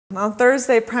On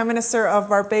Thursday, Prime Minister of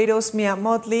Barbados,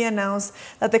 Mottley, announced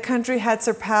that the country had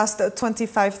surpassed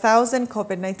 25,000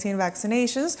 Covid-19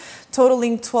 vaccinations,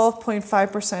 totaling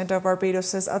 12.5% of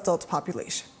Barbados' adult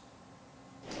population.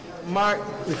 Mark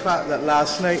the fact that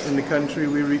last night in the country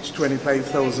we reached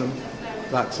 25,000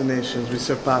 vaccinations. We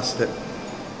surpassed it.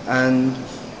 And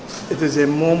it is a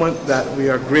moment that we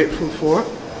are grateful for.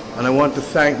 And I want to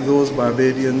thank those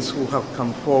Barbadians who have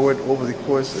come forward over the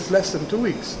course, it's less than 2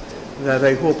 weeks, that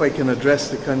I hope I can address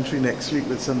the country next week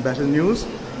with some better news.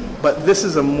 But this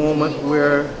is a moment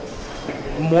where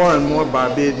more and more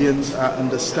Barbadians are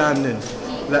understanding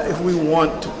that if we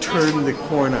want to turn the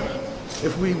corner,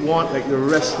 if we want, like the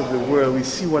rest of the world, we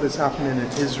see what is happening in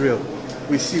Israel,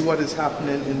 we see what is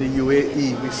happening in the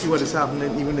UAE, we see what is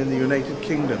happening even in the United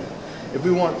Kingdom. If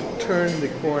we want to turn the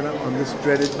corner on this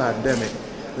dreaded pandemic,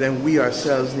 then we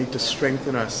ourselves need to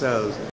strengthen ourselves.